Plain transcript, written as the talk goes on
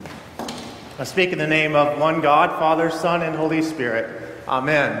I speak in the name of one God, Father, Son, and Holy Spirit.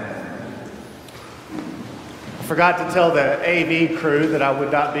 Amen. I forgot to tell the AV crew that I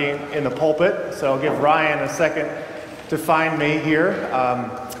would not be in the pulpit, so I'll give Ryan a second to find me here.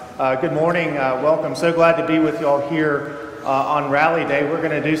 Good morning, welcome. So glad to be with you all here on Rally Day. We're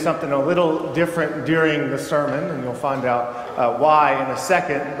going to do something a little different during the sermon, and you'll find out why in a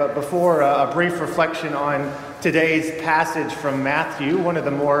second. But before, a brief reflection on today's passage from Matthew, one of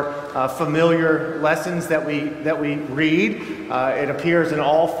the more familiar lessons that we read. It appears in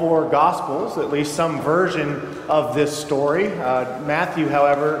all four Gospels, at least some version of this story. Matthew,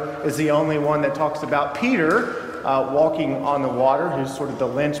 however, is the only one that talks about Peter walking on the water, who's sort of the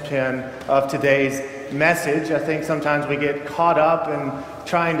linchpin of today's message. I think sometimes we get caught up in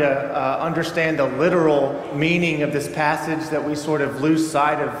trying to understand the literal meaning of this passage that we sort of lose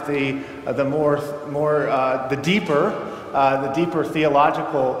sight of the deeper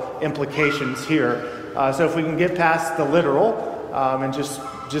theological implications here. So if we can get past the literal and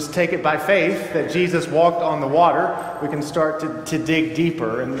just take it by faith that Jesus walked on the water, we can start to dig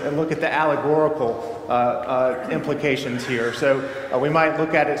deeper and look at the allegorical implications here. So we might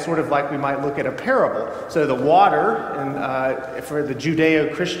look at it sort of like we might look at a parable. So the water, and for the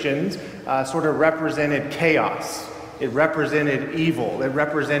Judeo-Christians, sort of represented chaos. It represented evil. It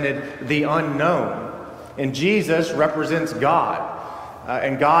represented the unknown. And Jesus represents God.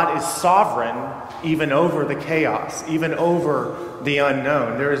 And God is sovereign even over the chaos, even over the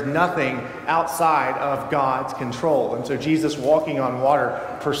unknown. There is nothing outside of God's control. And so Jesus walking on water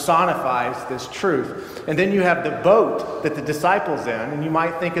personifies this truth. And then you have the boat that the disciples in, and you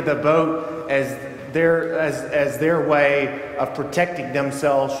might think of the boat as their way of protecting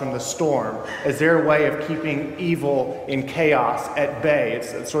themselves from the storm, as their way of keeping evil and chaos at bay.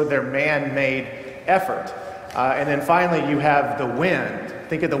 It's sort of their man-made effort. And then finally, you have the wind.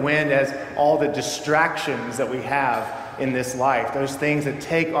 Think of the wind as all the distractions that we have in this life, those things that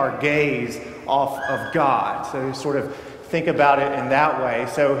take our gaze off of God. So you sort of think about it in that way.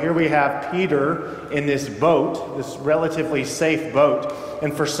 So here we have Peter in this boat, this relatively safe boat,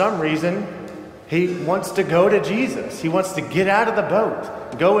 and for some reason, he wants to go to Jesus. He wants to get out of the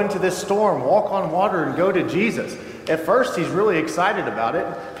boat, go into this storm, walk on water, and go to Jesus. At first, he's really excited about it.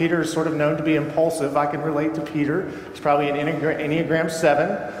 Peter is sort of known to be impulsive. I can relate to Peter. He's probably an Enneagram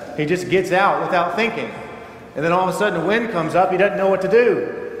 7. He just gets out without thinking. And then all of a sudden, the wind comes up. He doesn't know what to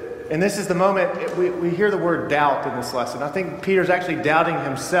do. And this is the moment we hear the word doubt in this lesson. I think Peter's actually doubting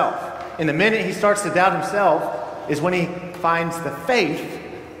himself. And the minute he starts to doubt himself is when he finds the faith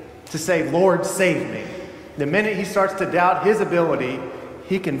to say, Lord, save me. The minute he starts to doubt his ability,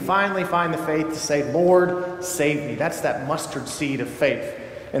 he can finally find the faith to say, Lord, save me. That's that mustard seed of faith.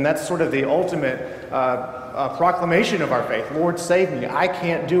 And that's sort of the ultimate proclamation of our faith. Lord, save me. I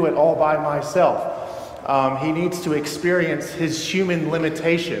can't do it all by myself. He needs to experience his human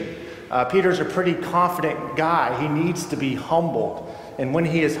limitation. Peter's a pretty confident guy. He needs to be humbled. And when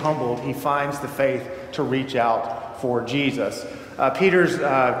he is humbled, he finds the faith to reach out for Jesus. Peter's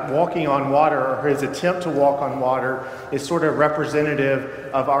walking on water, or his attempt to walk on water, is sort of representative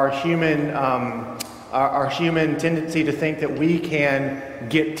of our human tendency to think that we can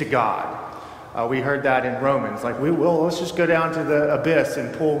get to God. We heard that in Romans, like let's just go down to the abyss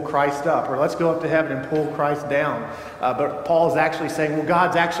and pull Christ up, or let's go up to heaven and pull Christ down. But Paul's actually saying, well,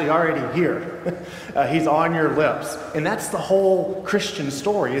 God's actually already here. He's on your lips. And that's the whole Christian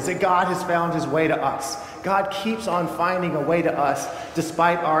story, is that God has found his way to us. God keeps on finding a way to us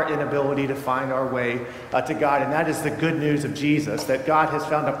despite our inability to find our way to God. And that is the good news of Jesus, that God has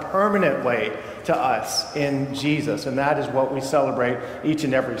found a permanent way to us in Jesus. And that is what we celebrate each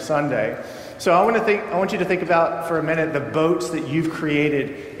and every Sunday. So I want you to think about for a minute the boats that you've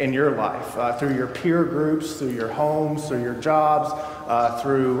created in your life, through your peer groups, through your homes, through your jobs,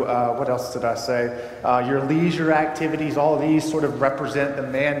 through, what else did I say? Your leisure activities. All of these sort of represent the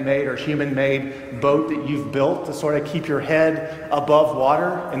man-made or human-made boat that you've built to sort of keep your head above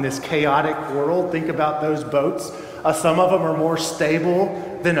water in this chaotic world. Think about those boats. Some of them are more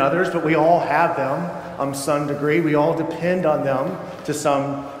stable than others, but we all have them some degree. We all depend on them to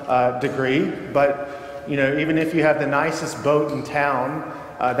some degree. But, even if you have the nicest boat in town,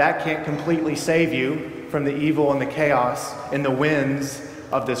 that can't completely save you from the evil and the chaos and the winds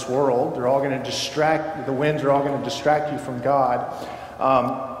of this world. The winds are all going to distract you from God.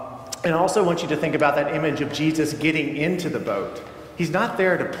 And I also want you to think about that image of Jesus getting into the boat. He's not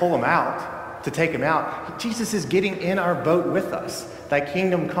there to pull him out, to take him out. Jesus is getting in our boat with us. Thy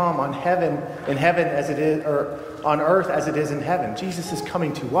kingdom come in heaven as it is, or on earth as it is in heaven. Jesus is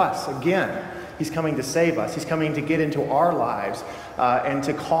coming to us again. He's coming to save us. He's coming to get into our lives and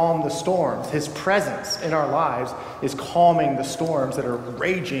to calm the storms. His presence in our lives is calming the storms that are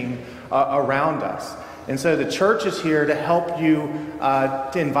raging around us. And so the church is here to help you,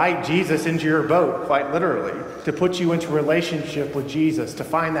 to invite Jesus into your boat, quite literally, to put you into relationship with Jesus, to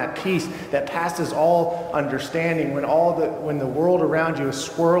find that peace that passes all understanding. When the world around you is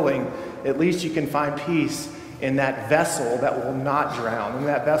swirling, at least you can find peace in that vessel that will not drown, in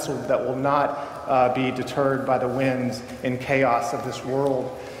that vessel that will not be deterred by the winds and chaos of this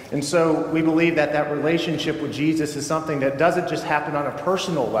world. And so we believe that relationship with Jesus is something that doesn't just happen on a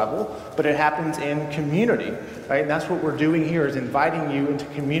personal level, but it happens in community, right? And that's what we're doing here, is inviting you into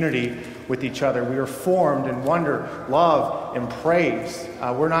community with each other. We are formed in wonder, love, and praise.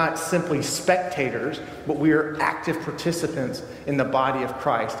 We're not simply spectators, but we are active participants in the body of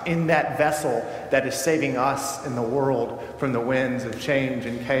Christ, in that vessel that is saving us in the world from the winds of change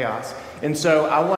and chaos. And so I want